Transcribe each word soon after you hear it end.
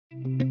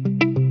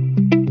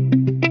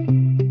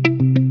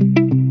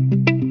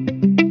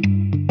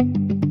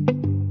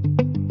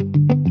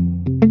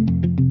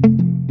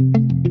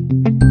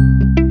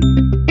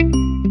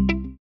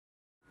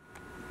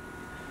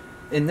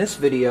In this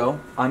video,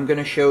 I'm going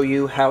to show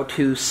you how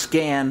to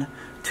scan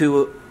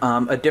to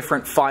a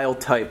different file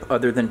type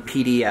other than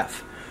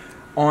PDF.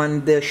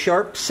 On the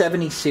Sharp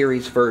 70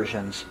 series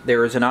versions,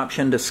 there is an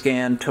option to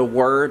scan to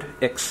Word,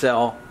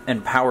 Excel,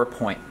 and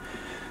PowerPoint.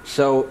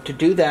 So to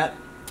do that,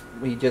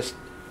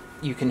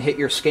 you can hit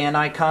your scan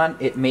icon.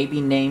 It may be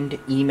named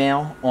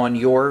email on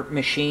your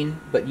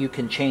machine, but you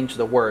can change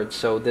the words.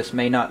 So this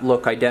may not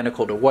look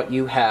identical to what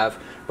you have,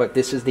 but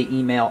this is the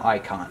email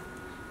icon.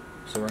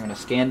 So we're going to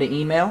scan to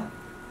email.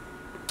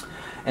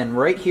 And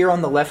right here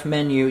on the left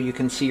menu, you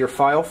can see your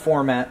file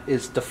format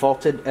is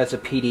defaulted as a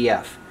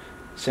PDF.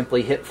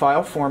 Simply hit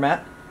File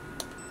Format.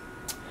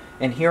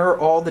 And here are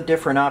all the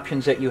different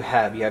options that you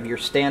have. You have your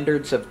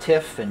standards of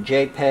TIFF and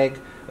JPEG.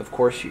 Of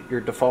course, you're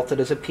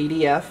defaulted as a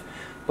PDF.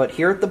 But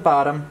here at the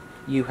bottom,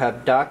 you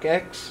have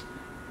DocX,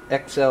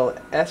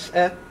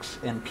 XLSX,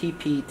 and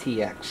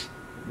PPTX.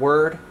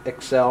 Word,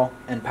 Excel,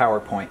 and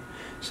PowerPoint.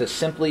 So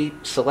simply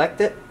select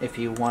it. If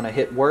you want to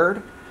hit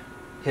Word,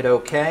 hit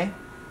OK.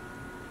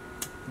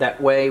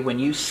 That way, when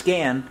you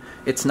scan,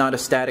 it's not a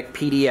static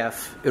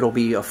PDF. It'll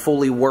be a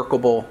fully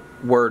workable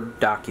Word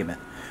document.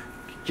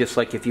 Just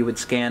like if you would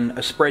scan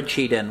a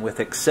spreadsheet in with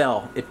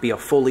Excel, it'd be a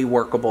fully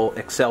workable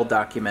Excel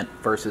document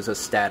versus a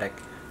static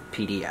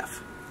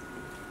PDF.